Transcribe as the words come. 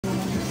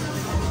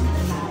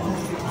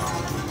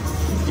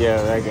Yeah,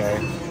 that guy.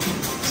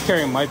 He's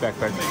carrying my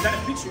backpack.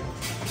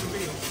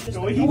 It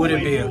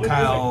wouldn't be a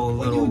Kyle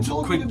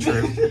little quick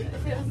trip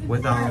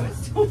without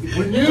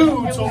when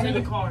you told me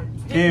the car.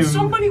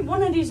 Him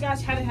One of these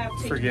guys had to have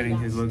forgetting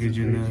his luggage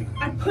in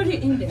I put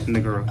it in there.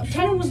 the garage.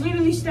 Tanner was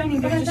literally standing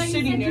there, just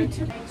sitting there.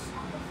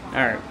 All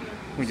right,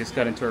 we just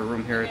got into our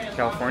room here at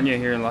California,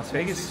 here in Las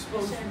Vegas,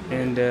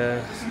 and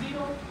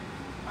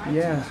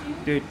yeah,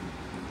 dude,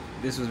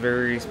 this was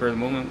very spur of the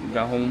moment. We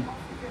got home.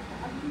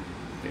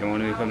 Didn't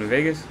want to come to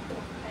Vegas.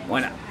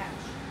 Why not?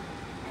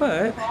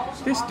 But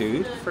this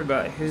dude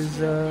forgot his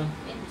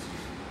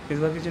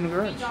luggage in the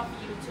garage.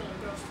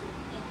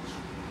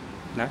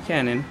 Not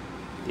Canon,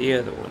 the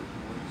other one.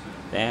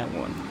 That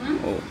one.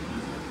 Oh,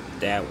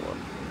 that one.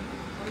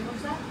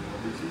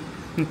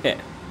 Yeah.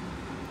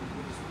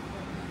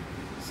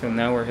 So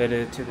now we're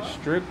headed to the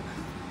Strip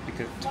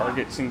because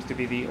Target seems to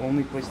be the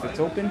only place that's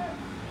open.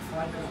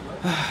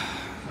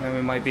 And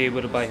we might be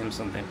able to buy him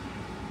something.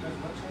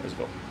 Let's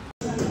go.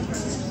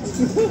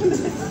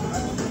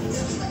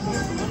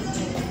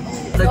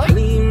 The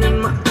gleam in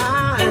my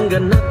eye, ain't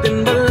got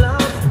nothing but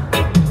love.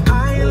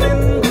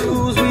 Island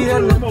blues, we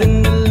had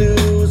nothing to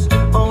lose.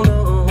 Oh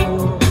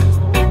no.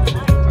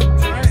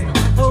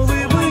 Oh,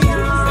 we were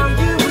young,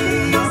 yeah,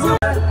 we were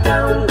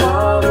down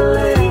Water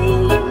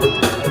Lane.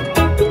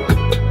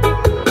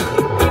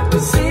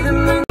 Sitting in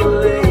the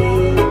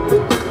lane.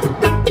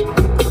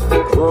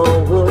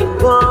 Whoa, whoa,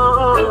 whoa.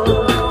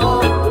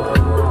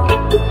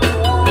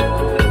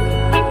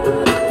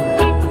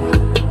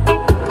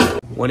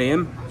 1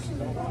 a.m.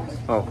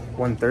 Oh,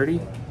 1:30?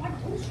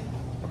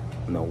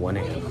 No, 1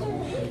 a.m.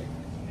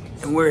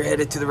 And we're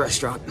headed to the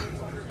restaurant.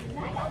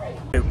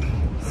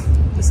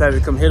 Decided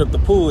to come hit up the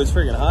pool. It's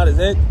freaking hot as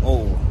heck.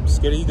 Oh, I'm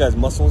scared of you guys'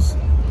 muscles.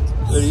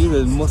 Scared of you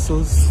guys'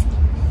 muscles.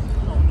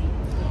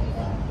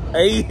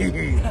 Hey!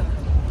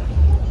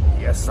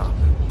 Yes, sir.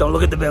 Don't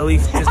look at the belly.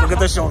 Just look at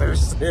the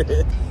shoulders.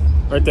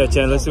 Right there,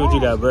 Chan. Let's see what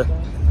you got, bro.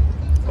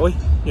 Oi,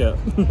 yeah.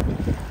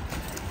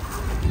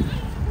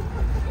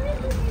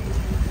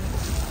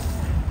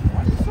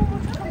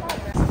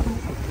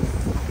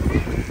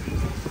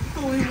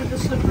 With the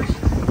slippers.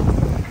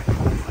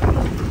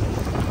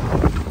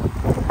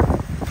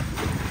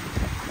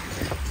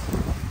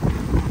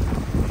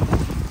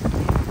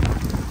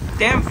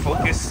 Damn,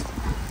 focus.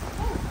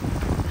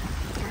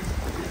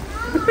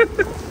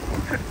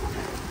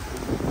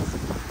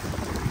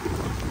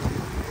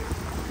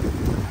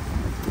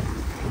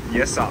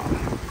 Yes, sir.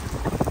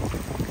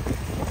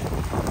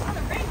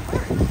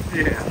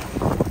 Yeah.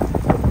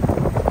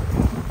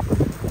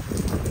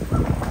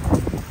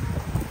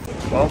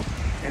 Well,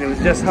 and it was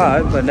just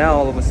hot, but now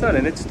all of a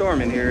sudden it's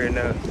storming here in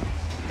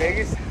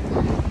Vegas.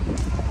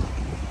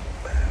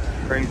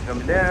 Rain's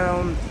coming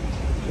down.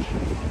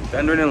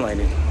 Thunder and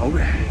lightning.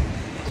 Okay.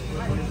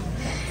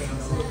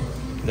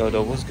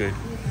 Dodo, what's good?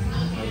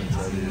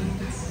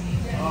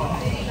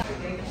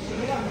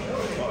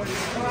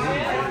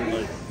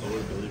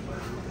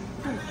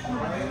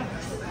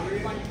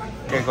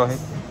 Okay, go ahead.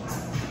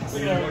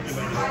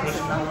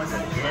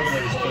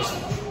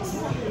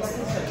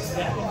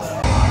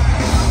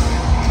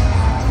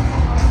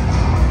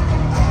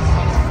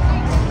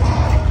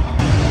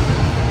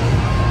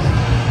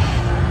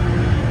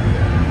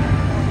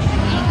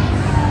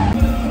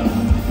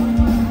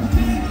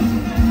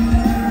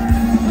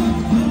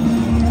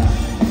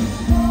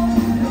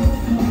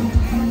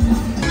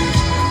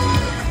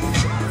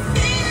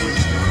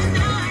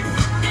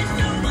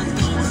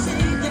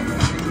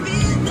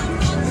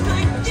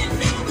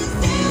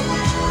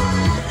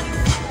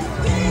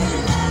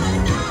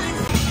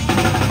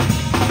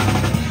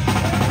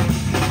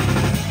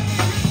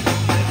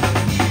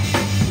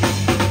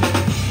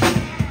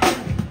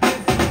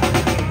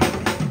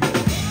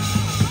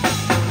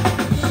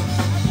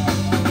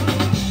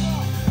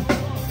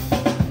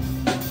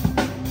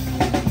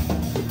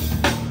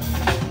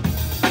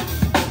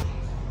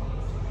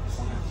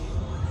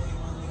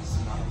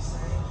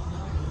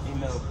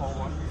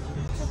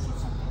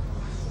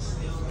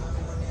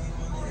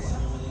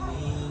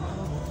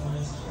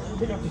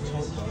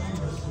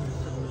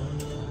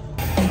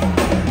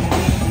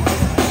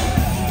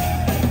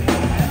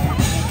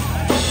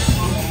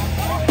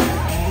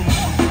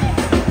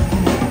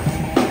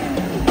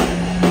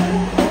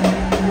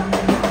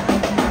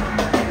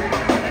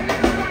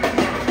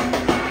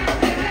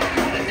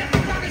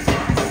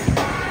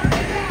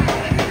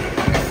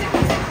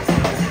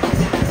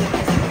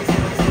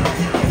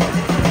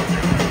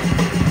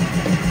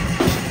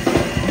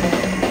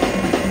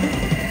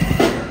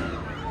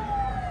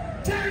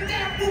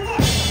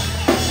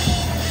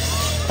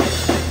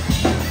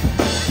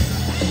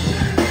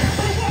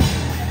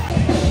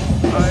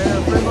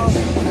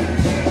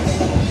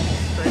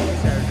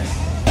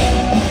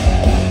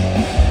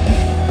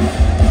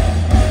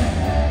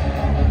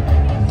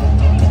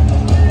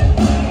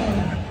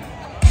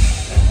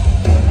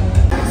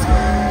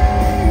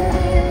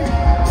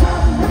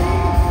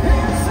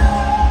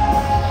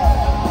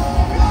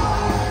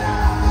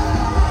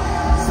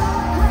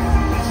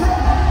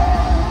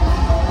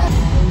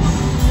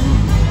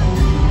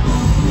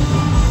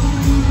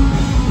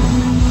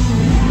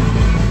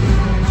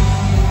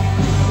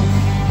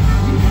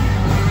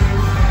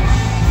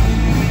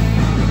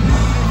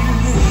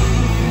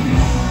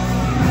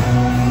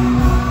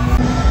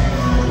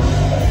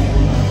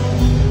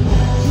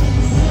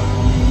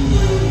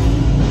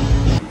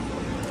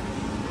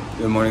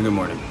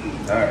 morning, good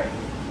morning. Alright.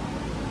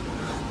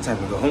 Time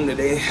to go home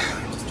today.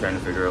 Just trying to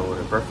figure out what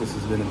our breakfast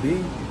is gonna be.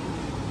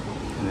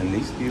 And then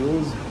these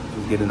fuels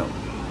is getting up.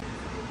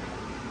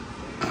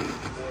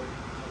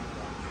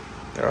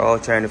 They're all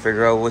trying to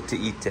figure out what to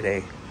eat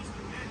today.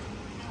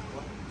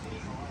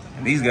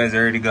 And these guys are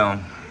already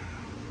gone.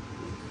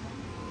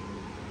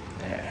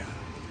 Yeah.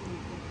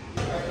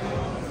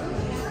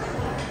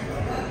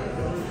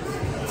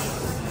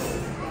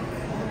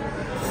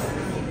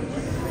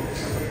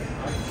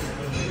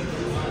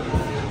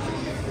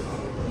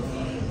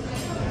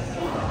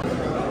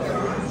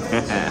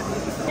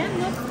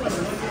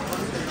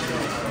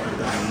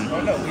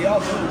 Oh no, we all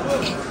do.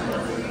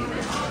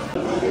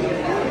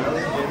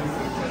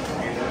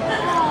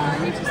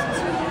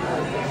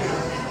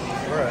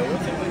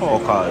 All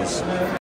cause.